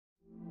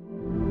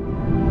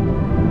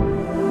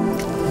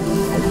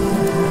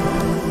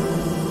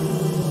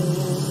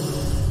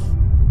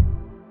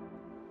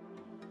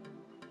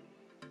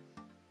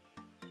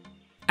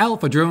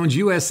Alpha Drones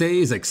USA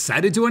is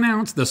excited to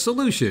announce the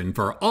solution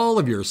for all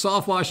of your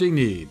soft washing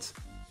needs.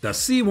 The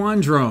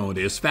C1 drone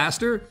is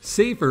faster,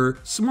 safer,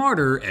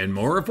 smarter, and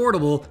more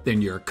affordable than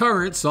your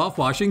current soft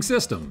washing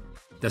system.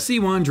 The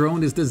C1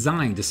 drone is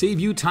designed to save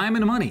you time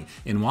and money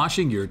in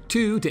washing your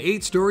 2 to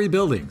 8 story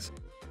buildings.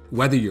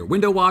 Whether you're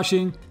window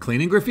washing,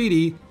 cleaning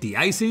graffiti,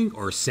 de-icing,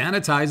 or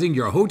sanitizing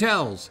your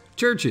hotels,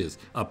 churches,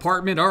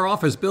 apartment or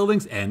office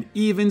buildings, and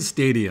even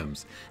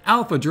stadiums,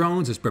 Alpha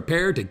Drones is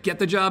prepared to get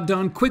the job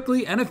done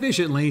quickly and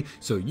efficiently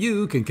so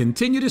you can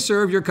continue to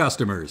serve your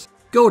customers.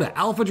 Go to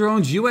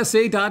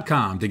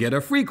alphadronesusa.com to get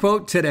a free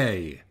quote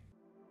today.